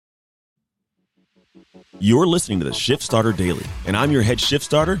You're listening to the Shift Starter Daily, and I'm your head shift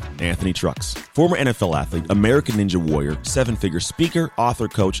starter, Anthony Trucks. Former NFL athlete, American Ninja Warrior, 7-figure speaker, author,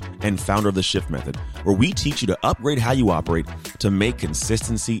 coach, and founder of the Shift Method, where we teach you to upgrade how you operate to make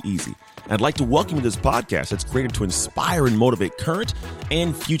consistency easy. And I'd like to welcome you to this podcast that's created to inspire and motivate current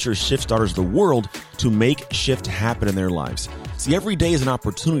and future shift starters of the world to make shift happen in their lives. See, every day is an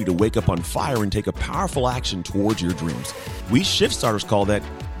opportunity to wake up on fire and take a powerful action towards your dreams. We shift starters call that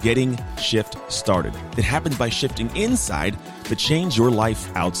getting shift started. It happens by shifting inside to change your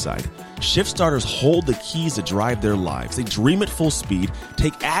life outside. Shift starters hold the keys to drive their lives. They dream at full speed,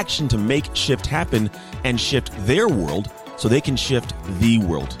 take action to make shift happen, and shift their world so they can shift the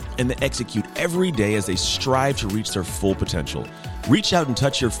world. And they execute every day as they strive to reach their full potential. Reach out and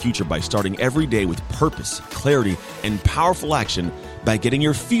touch your future by starting every day with purpose, clarity, and powerful action by getting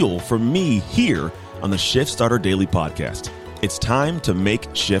your fuel from me here on the Shift Starter Daily Podcast. It's time to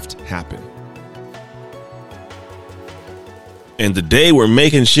make shift happen. And today we're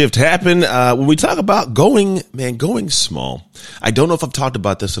making shift happen. When we talk about going small, I don't know if I've talked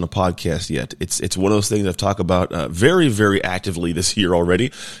about this in a podcast yet. It's one of those things I've talked about very, very actively this year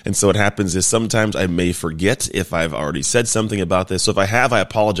already. And so what happens is sometimes I may forget if I've already said something about this. So if I have, I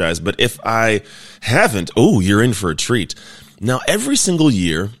apologize. But if I haven't, you're in for a treat. Now, every single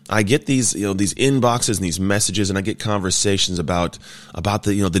year, I get these inboxes and these messages, and I get conversations about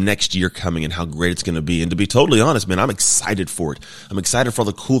the next year coming and how great it's going to be. And to be totally honest, man, I'm excited for it. I'm excited for all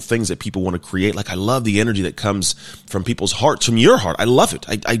the cool things that people want to create. Like, I love the energy that comes from people's hearts, from your heart. I love it.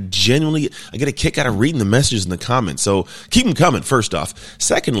 I genuinely get a kick out of reading the messages in the comments. So keep them coming, first off.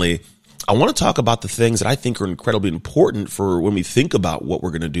 Secondly, I want to talk about the things that I think are incredibly important for when we think about what we're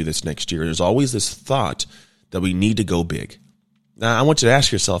going to do this next year. There's always this thought that we need to go big. Now, I want you to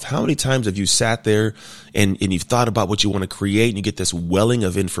ask yourself, how many times have you sat there and you've thought about what you want to create, and you get this welling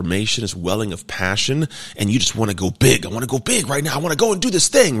of information, this welling of passion, and you just want to go big. I want to go big right now. I want to go and do this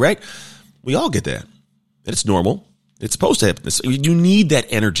thing, right? We all get that. It's normal. It's supposed to happen. You need that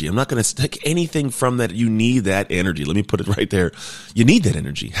energy. I'm not going to take anything from that. You need that energy. Let me put it right there. You need that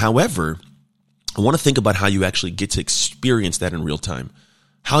energy. However, I want to think about how you actually get to experience that in real time.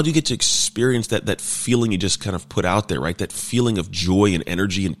 How do you get to experience that feeling you just kind of put out there, right? That feeling of joy and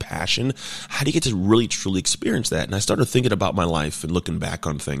energy and passion. How do you get to really, truly experience that? And I started thinking about my life and looking back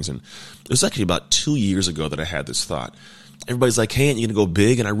on things. And it was actually about 2 years ago that I had this thought. Everybody's like, hey, you're going to go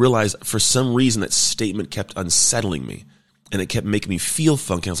big? And I realized for some reason that statement kept unsettling me. And it kept making me feel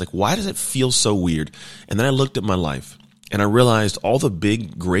funky. I was like, why does it feel so weird? And then I looked at my life and I realized all the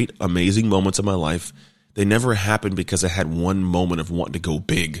big, great, amazing moments of my life, they never happened because I had one moment of wanting to go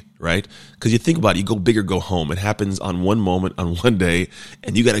big, right? Because you think about it, you go big or go home. It happens on one moment, on one day,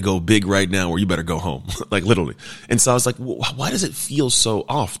 and you got to go big right now or you better go home, like literally. And so I was like, why does it feel so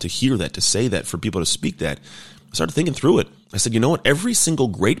off to hear that, to say that, for people to speak that? I started thinking through it. I said, you know what? Every single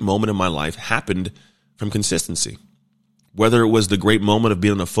great moment in my life happened from consistency. Whether it was the great moment of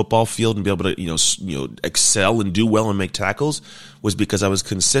being on a football field and be able to, excel and do well and make tackles, was because I was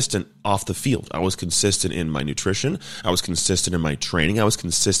consistent off the field. I was consistent in my nutrition. I was consistent in my training. I was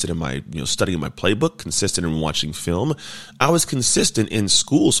consistent in my, studying my playbook, consistent in watching film. I was consistent in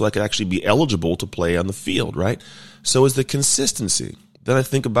school so I could actually be eligible to play on the field, right? So is the consistency. Then I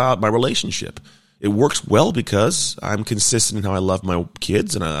think about my relationship. It works well because I'm consistent in how I love my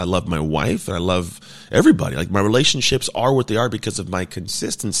kids and I love my wife and I love everybody. Like, my relationships are what they are because of my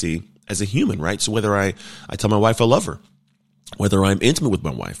consistency as a human, right? So whether I tell my wife I love her, whether I'm intimate with my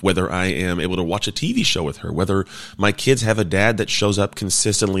wife, whether I am able to watch a TV show with her, whether my kids have a dad that shows up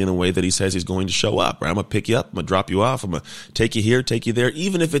consistently in a way that he says he's going to show up, right? I'm going to pick you up, I'm going to drop you off, I'm going to take you here, take you there,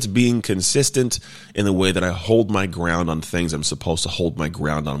 even if it's being consistent in the way that I hold my ground on things I'm supposed to hold my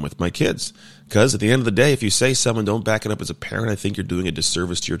ground on with my kids. Because at the end of the day, if you say something, don't back it up as a parent, I think you're doing a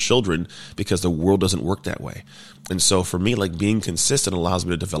disservice to your children, because the world doesn't work that way. And so for me, like, being consistent allows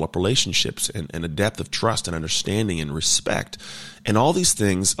me to develop relationships and a depth of trust and understanding and respect. And all these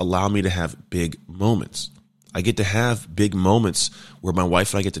things allow me to have big moments. I get to have big moments where my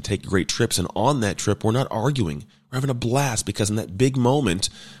wife and I get to take great trips. And on that trip, we're not arguing. We're having a blast, because in that big moment,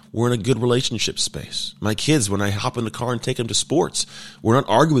 we're in a good relationship space. My kids, when I hop in the car and take them to sports, we're not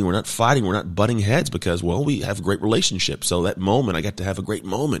arguing, we're not fighting, we're not butting heads, because, we have a great relationship. So that moment, I got to have a great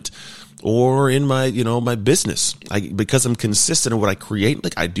moment. Or in my, my business, because I'm consistent in what I create,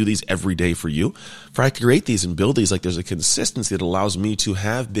 like, I do these every day for you. For I create these and build these, like, there's a consistency that allows me to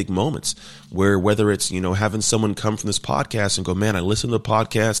have big moments where, whether it's, having someone come from this podcast and go, man, I listened to the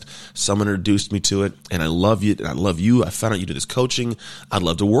podcast, someone introduced me to it, and I love you, and I love you. I found out you do this coaching. I'd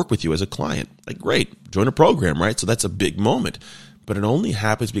love to work with you as a client. Like, great, join a program, right? So that's a big moment. but it only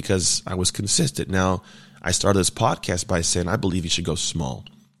happens because I was consistent. Now, I started this podcast by saying I believe you should go small,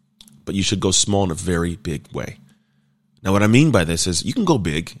 but you should go small in a very big way. Now, what I mean by this is you can go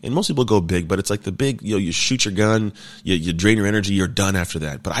big, and most people go big, but it's like the big, you shoot your gun, you drain your energy, you're done after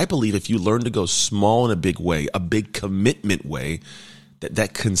that. But I believe if you learn to go small in a big way, a big commitment way,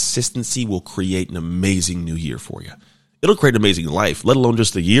 that consistency will create an amazing new year for you. It'll create an amazing life, let alone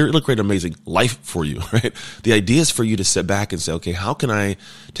just a year. It'll create an amazing life for you, right? The idea is for you to sit back and say, okay, how can I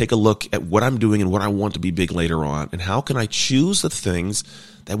take a look at what I'm doing and what I want to be big later on? And how can I choose the things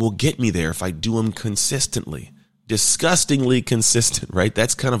that will get me there if I do them consistently? Disgustingly consistent, right?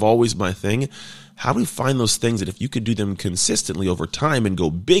 That's kind of always my thing. How do we find those things that if you could do them consistently over time and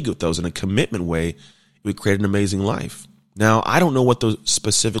go big with those in a commitment way, it would create an amazing life? Now, I don't know what those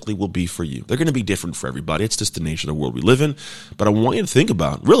specifically will be for you. They're going to be different for everybody. It's just the nature of the world we live in. But I want you to think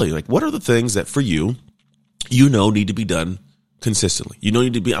about, really, like, what are the things that for you, need to be done consistently?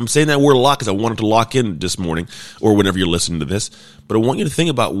 Need to be, I'm saying that word a lot because I wanted to lock in this morning or whenever you're listening to this. But I want you to think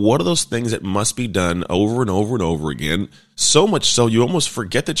about what are those things that must be done over and over and over again, so much so you almost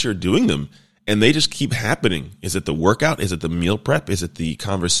forget that you're doing them. And they just keep happening. Is it the workout? Is it the meal prep? Is it the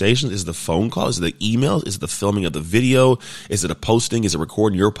conversations? Is it the phone calls? Is it the emails? Is it the filming of the video? Is it a posting? Is it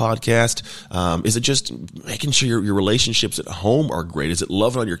recording your podcast? Is it just making sure your relationships at home are great? Is it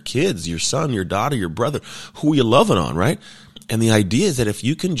loving on your kids, your son, your daughter, your brother? Who are you loving on, right? And the idea is that if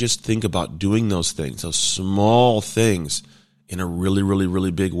you can just think about doing those things, those small things in a really, really,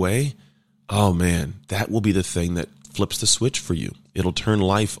 really big way, oh man, that will be the thing that flips the switch for you. It'll turn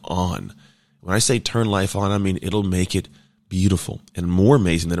life on. When I say turn life on, I mean it'll make it beautiful and more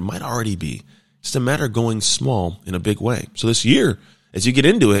amazing than it might already be. It's just a matter of going small in a big way. So this year, as you get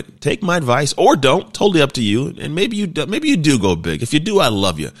into it, take my advice or don't, totally up to you. And maybe you do go big. If you do, I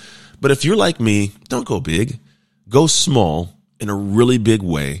love you. But if you're like me, don't go big. Go small in a really big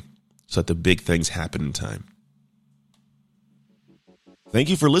way so that the big things happen in time. Thank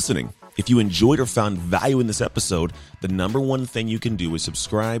you for listening. If you enjoyed or found value in this episode, the number one thing you can do is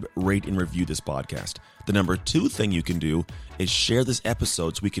subscribe, rate, and review this podcast. The number two thing you can do is share this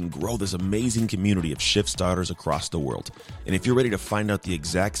episode so we can grow this amazing community of shift starters across the world. And if you're ready to find out the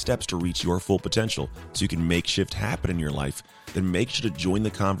exact steps to reach your full potential so you can make shift happen in your life, then make sure to join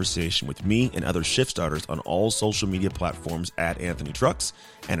the conversation with me and other shift starters on all social media platforms at Anthony Trucks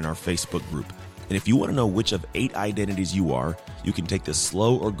and in our Facebook group. And if you want to know which of 8 identities you are, you can take the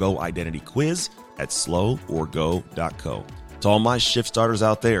Slow or Go identity quiz at sloworgo.co. To all my shift starters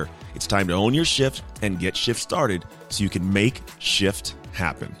out there, it's time to own your shift and get shift started so you can make shift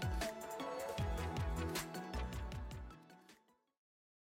happen.